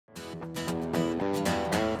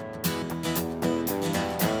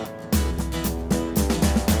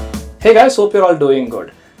Hey guys, hope you're all doing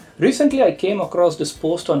good. Recently I came across this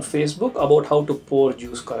post on Facebook about how to pour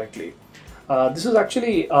juice correctly. This is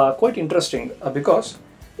actually quite interesting because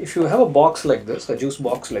if you have a box like this, a juice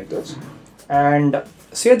box like this, and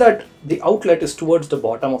say that the outlet is towards the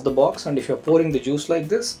bottom of the box, and if you're pouring the juice like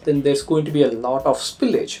this, then there's going to be a lot of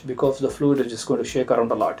spillage because the fluid is just going to shake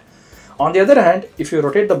around a lot. On the other hand, if you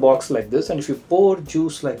rotate the box like this and if you pour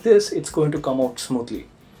juice like this, it's going to come out smoothly.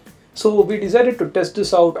 So we decided to test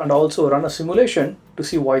this out and also run a simulation to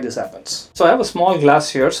see why this happens. So I have a small glass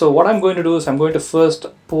here. So what I'm going to do is I'm going to first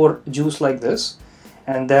pour juice like this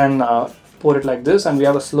and then pour it like this, and we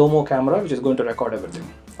have a slow-mo camera which is going to record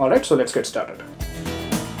everything. Alright, so let's get started.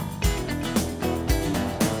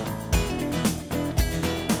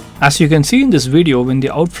 As you can see in this video, when the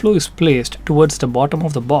outflow is placed towards the bottom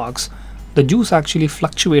of the box, the juice actually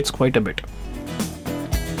fluctuates quite a bit.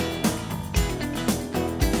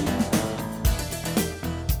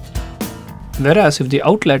 Whereas if the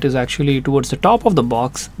outlet is actually towards the top of the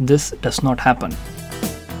box, this does not happen.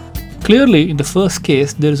 Clearly, in the first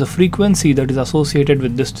case, there is a frequency that is associated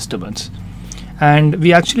with this disturbance. And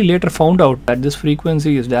we actually later found out that this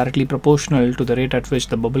frequency is directly proportional to the rate at which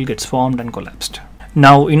the bubble gets formed and collapsed.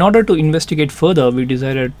 Now, in order to investigate further, we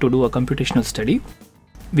decided to do a computational study.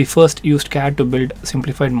 We first used CAD to build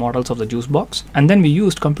simplified models of the juice box, and then we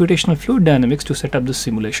used Computational Fluid Dynamics to set up this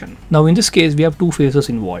simulation. Now in this case, we have two phases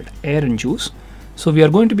involved, air and juice. So we are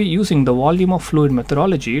going to be using the volume of fluid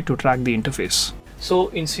methodology to track the interface. So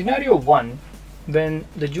in scenario 1, when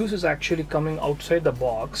the juice is actually coming outside the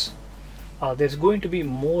box, there's going to be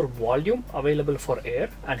more volume available for air,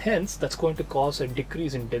 and hence that's going to cause a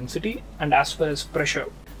decrease in density and as well as pressure.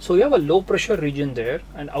 So you have a low pressure region there,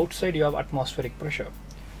 and outside you have atmospheric pressure.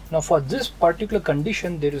 Now for this particular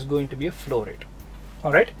condition, there is going to be a flow rate.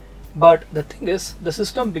 Alright, but the thing is, the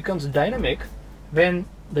system becomes dynamic when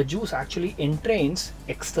the juice actually entrains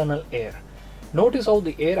external air. Notice how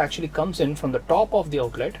the air actually comes in from the top of the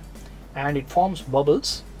outlet and it forms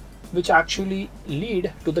bubbles which actually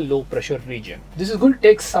lead to the low pressure region. This is going to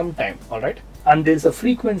take some time, alright, and there is a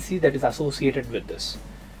frequency that is associated with this.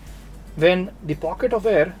 When the pocket of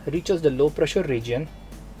air reaches the low pressure region,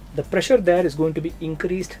 the pressure there is going to be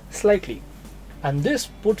increased slightly, and this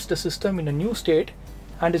puts the system in a new state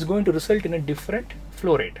and is going to result in a different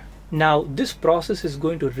flow rate. Now this process is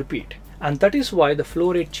going to repeat, and that is why the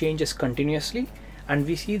flow rate changes continuously and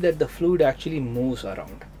we see that the fluid actually moves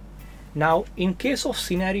around. Now in case of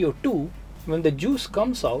scenario 2, when the juice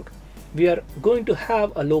comes out, we are going to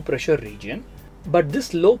have a low pressure region, but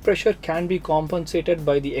this low pressure can be compensated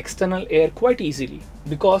by the external air quite easily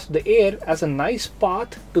because the air has a nice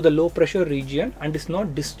path to the low pressure region and is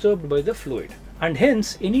not disturbed by the fluid, and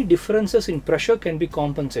hence any differences in pressure can be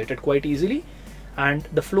compensated quite easily and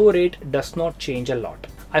the flow rate does not change a lot.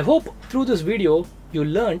 I hope through this video you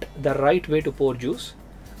learned the right way to pour juice,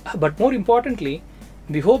 but more importantly,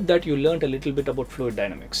 we hope that you learned a little bit about fluid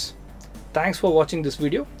dynamics. Thanks for watching this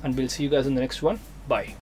video, and we'll see you guys in the next one. Bye.